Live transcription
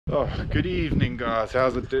Oh, good evening, guys.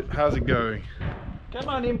 How's it going? Come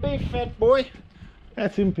on, Impy, fat boy.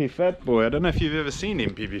 That's Impy, fat boy. I don't know if you've ever seen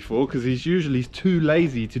Impy before, because he's usually too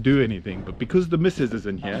lazy to do anything. But because the missus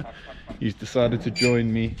isn't here, he's decided to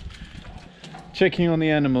join me checking on the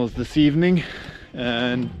animals this evening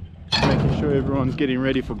and making sure everyone's getting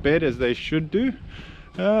ready for bed as they should do.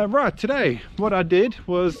 Right, today what I did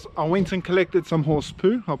was I went and collected some horse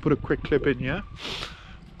poo. I'll put a quick clip in here.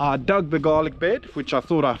 I dug the garlic bed, which I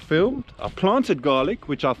thought I filmed. I planted garlic,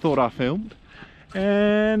 which I thought I filmed,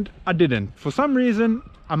 and I didn't. For some reason,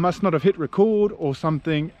 I must not have hit record or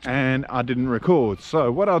something, and I didn't record.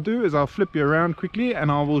 So what I'll do is I'll flip you around quickly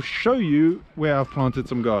and I will show you where I've planted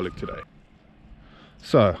some garlic today.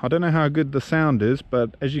 So I don't know how good the sound is,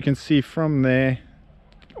 but as you can see from there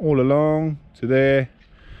all along to there,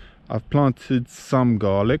 I've planted some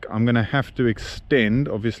garlic. I'm gonna have to extend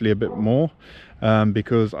obviously a bit more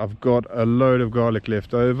because I've got a load of garlic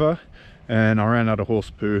left over and I ran out of horse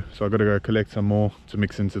poo, so I've got to go collect some more to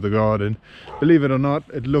mix into the garden. Believe it or not,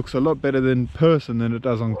 it looks a lot better in person than it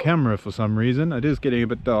does on camera for some reason. It is getting a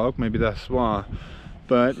bit dark, maybe that's why,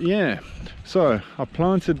 but yeah. So I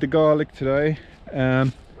planted the garlic today.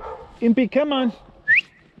 Impy, come on.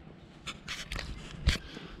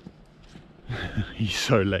 He's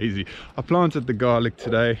so lazy. I planted the garlic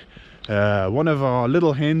today. One of our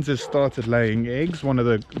little hens has started laying eggs. One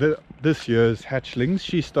of this year's hatchlings,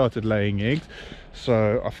 she started laying eggs.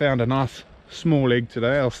 So I found a nice small egg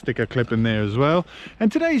today. I'll stick a clip in there as well.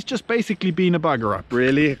 And today's just basically been a bugger up,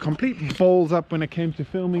 really. A complete balls up when it came to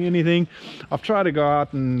filming anything. I've tried to go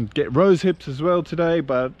out and get rose hips as well today,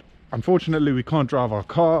 but unfortunately we can't drive our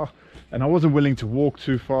car and I wasn't willing to walk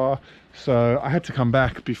too far, so I had to come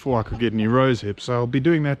back before I could get any rose hips. So I'll be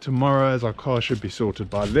doing that tomorrow, as our car should be sorted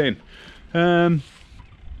by then.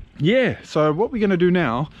 Yeah, so what we're going to do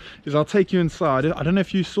now is I'll take you inside. I don't know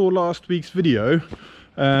if you saw last week's video.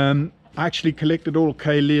 I actually collected all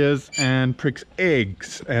Kaylea's and Prick's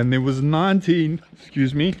eggs, and there was 19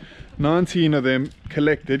 of them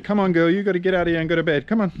collected. Come on, girl, you got to get out of here and go to bed.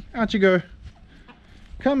 Come on, out you go.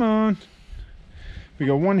 Come on. We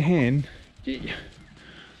got one hen. Yeah.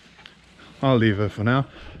 I'll leave her for now.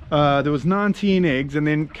 There was 19 eggs, and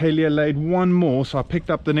then Kaylea laid one more, so I picked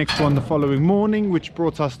up the next one the following morning, which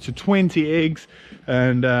brought us to 20 eggs,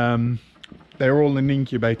 and they're all in the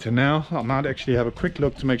incubator now. I might actually have a quick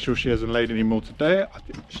look to make sure she hasn't laid any more today. I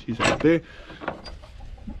think she's out there.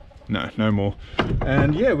 No more.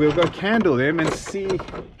 And yeah, we'll go candle them and see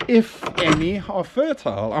if any are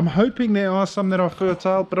fertile. I'm hoping there are some that are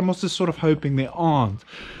fertile, but I'm also sort of hoping there aren't,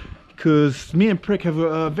 because me and Prick have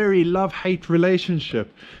a very love-hate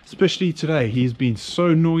relationship, especially today. He's been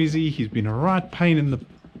so noisy. He's been a right pain in the...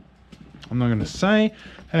 I'm not going to say.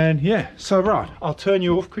 And yeah, so right, I'll turn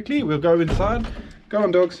you off quickly. We'll go inside. Go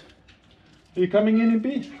on, dogs. Are you coming in,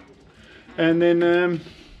 Impy? And then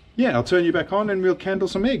yeah, I'll turn you back on and we'll candle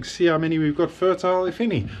some eggs, see how many we've got fertile, if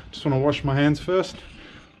any. Just want to wash my hands first.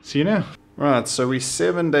 See you now. Right, so we're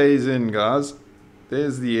 7 days in, guys.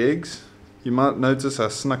 There's the eggs. You might notice I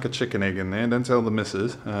snuck a chicken egg in there. Don't tell the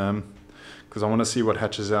missus, because I want to see what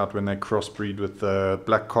hatches out when they crossbreed with the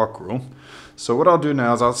black cockerel. So what I'll do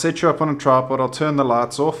now is I'll set you up on a tripod, I'll turn the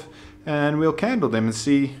lights off, and we'll candle them and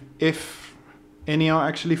see if any are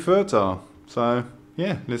actually fertile. So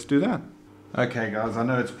yeah, let's do that. Okay guys, I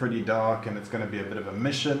know it's pretty dark and it's going to be a bit of a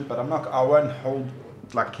mission, but I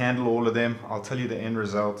won't candle all of them. I'll tell you the end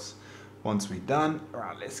results once we're done.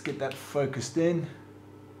 Alright, let's get that focused in.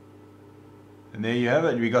 And there you have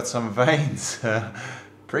it, we got some veins.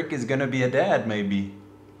 Prick is going to be a dad maybe.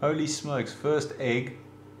 Holy smokes, first egg.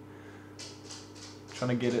 Trying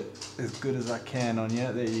to get it as good as I can on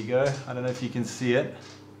you. There you go. I don't know if you can see it.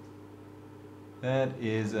 That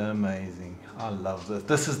is amazing. I love this.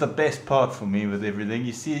 This is the best part for me with everything.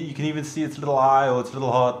 You see, you can even see its little eye or its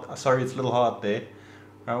little heart. Sorry, its little heart there,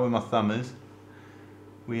 right where my thumb is.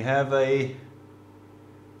 We have a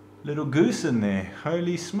little goose in there.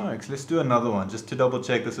 Holy smokes. Let's do another one just to double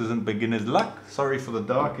check this isn't beginner's luck. Sorry for the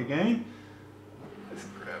dark again. Let's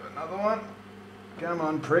grab another one. Come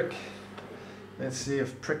on, Prick. Let's see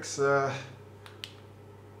if Prick's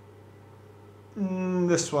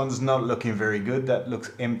this one's not looking very good. That looks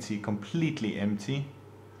empty, completely empty.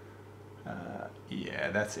 Yeah,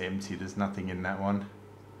 that's empty. There's nothing in that one.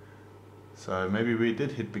 So maybe we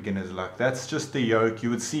did hit beginner's luck. That's just the yolk. You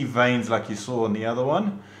would see veins like you saw on the other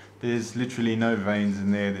one. There's literally no veins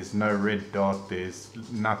in there. There's no red dot. There's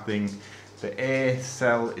nothing. The air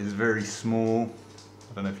cell is very small.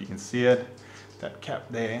 I don't know if you can see it. That cap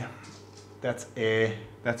there, that's air.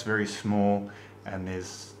 That's very small. And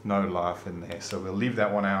there's no life in there, so we'll leave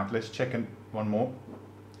that one out. Let's check in one more.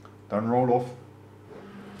 Don't roll off.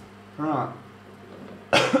 Right.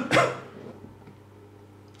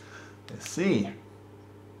 Let's see.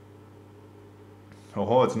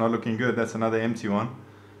 Oh, it's not looking good. That's another empty one.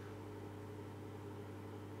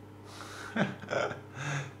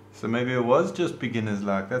 So maybe it was just beginner's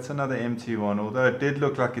luck. That's another empty one. Although it did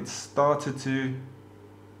look like it started to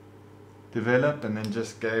develop and then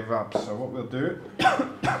just gave up. So what we'll do...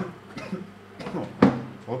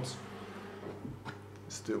 Whoops.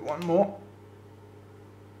 Let's do one more.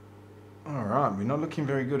 Alright, we're not looking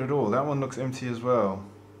very good at all. That one looks empty as well.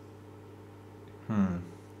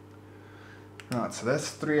 Right, so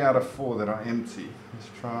that's 3 out of 4 that are empty. Let's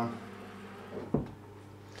try.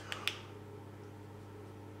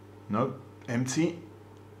 Nope, empty.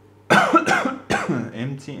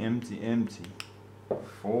 Empty, empty, empty.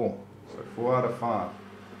 4. So 4 out of 5.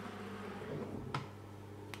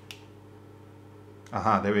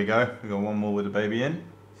 Aha, there we go. We got one more with the baby in.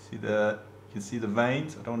 You can see the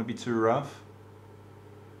veins. I don't want to be too rough.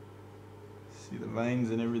 See the veins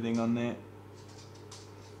and everything on there.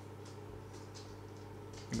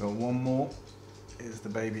 We got one more. There's the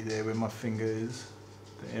baby there where my finger is.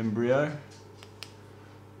 The embryo.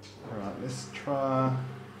 Alright, let's try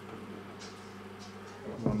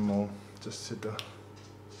one more. Just sit there.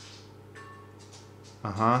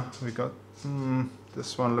 We got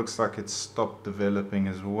this one looks like it's stopped developing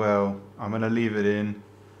as well. I'm gonna leave it in.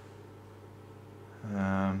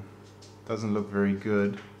 Doesn't look very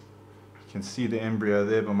good. You can see the embryo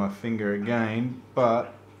there by my finger again,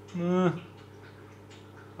 but I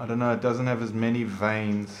don't know, it doesn't have as many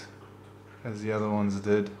veins as the other ones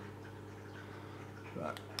did.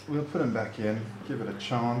 But we'll put them back in, give it a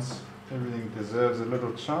chance. Everything deserves a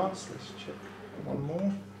little chance. Let's check one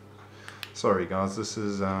more. Sorry guys, this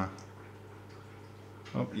is oh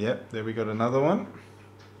yep, there we got another one.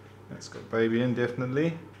 That's got baby in,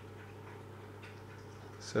 definitely.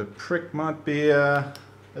 So Prick might be a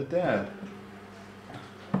dad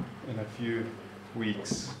in a few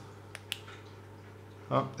weeks.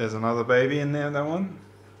 Oh, there's another baby in there, that one.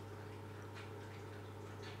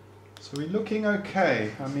 So we're looking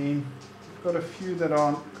okay. I mean, we've got a few that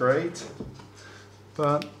aren't great,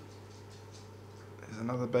 but there's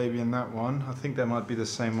another baby in that one. I think that might be the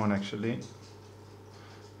same one actually.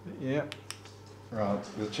 Yeah. Right,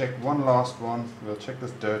 we'll check one last one. We'll check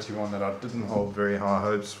this dirty one that I didn't hold very high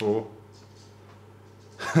hopes for.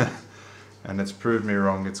 And it's proved me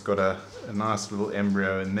wrong. It's got a nice little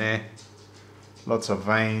embryo in there. Lots of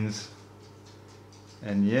veins.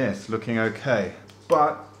 And yes, looking okay.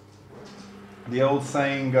 But the old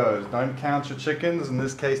saying goes, don't count your chickens. In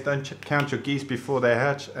this case, don't count your geese before they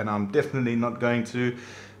hatch. And I'm definitely not going to,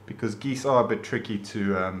 because geese are a bit tricky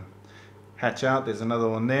to hatch out. There's another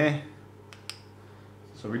one there.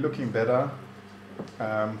 So we're looking better.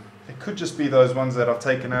 It could just be those ones that I've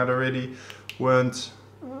taken out already weren't.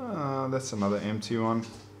 That's another empty one.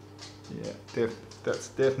 Yeah, that's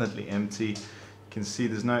definitely empty. You can see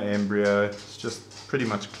there's no embryo. It's just pretty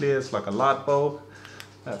much clear. It's like a light bulb.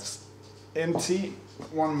 That's empty.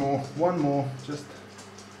 One more.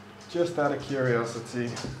 Just out of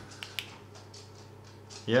curiosity.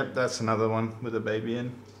 Yep, that's another one with a baby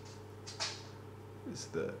in. It's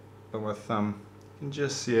on my thumb. You can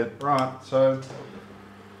just see it. Right, so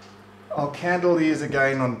I'll candle these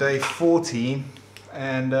again on day 14,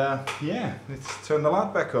 and yeah, let's turn the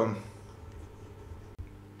light back on.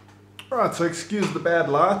 Right, so excuse the bad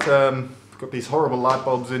light. Got these horrible light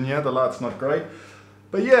bulbs in here. The light's not great,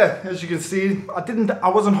 but yeah, as you can see, I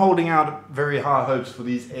wasn't holding out very high hopes for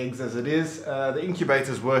these eggs as it is. The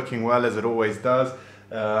incubator's working well as it always does.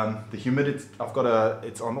 The humidity,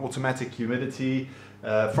 it's on automatic humidity.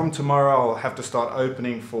 From tomorrow I'll have to start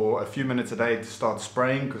opening for a few minutes a day to start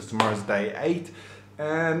spraying, because tomorrow's day 8,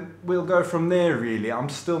 and we'll go from there really. I'm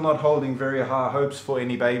still not holding very high hopes for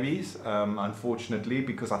any babies, unfortunately,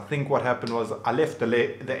 because I think what happened was I left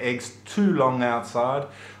the eggs too long outside.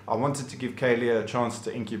 I wanted to give Kaylee a chance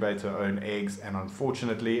to incubate her own eggs, and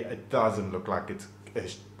unfortunately it doesn't look like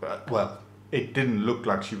well, it didn't look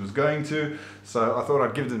like she was going to, so I thought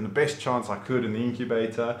I'd give them the best chance I could in the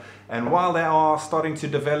incubator. And while they are starting to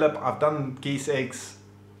develop, I've done geese eggs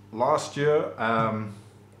last year,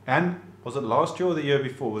 and was it last year or the year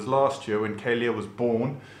before? It was last year when Kaylee was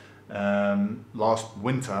born, last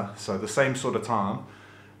winter, so the same sort of time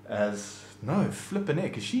as, no, flippin'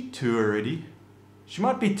 heck, is she 2 already? She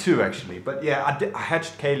might be 2 actually, but yeah, I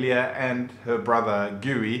hatched Kaylee and her brother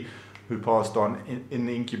Goose, who passed on in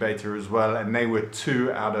the incubator as well, and they were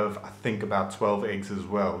 2 out of I think about 12 eggs as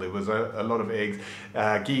well. There was a lot of eggs.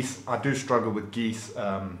 Geese, I do struggle with geese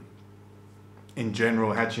in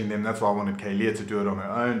general hatching them. That's why I wanted Kaylia to do it on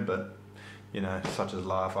her own, but you know, such is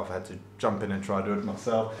life. I've had to jump in and try to do it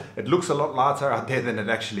myself. It looks a lot lighter out there than it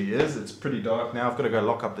actually is. It's pretty dark now. I've got to go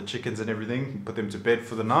lock up the chickens and everything, put them to bed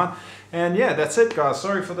for the night. And yeah, that's it, guys.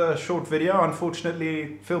 Sorry for the short video.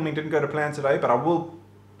 Unfortunately, filming didn't go to plan today, but I will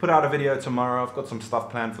put out a video tomorrow. I've got some stuff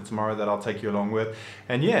planned for tomorrow that I'll take you along with.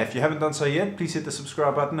 And yeah, if you haven't done so yet, please hit the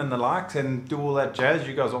subscribe button and the likes and do all that jazz.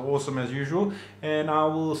 You guys are awesome as usual. And I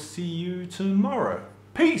will see you tomorrow.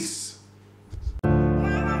 Peace!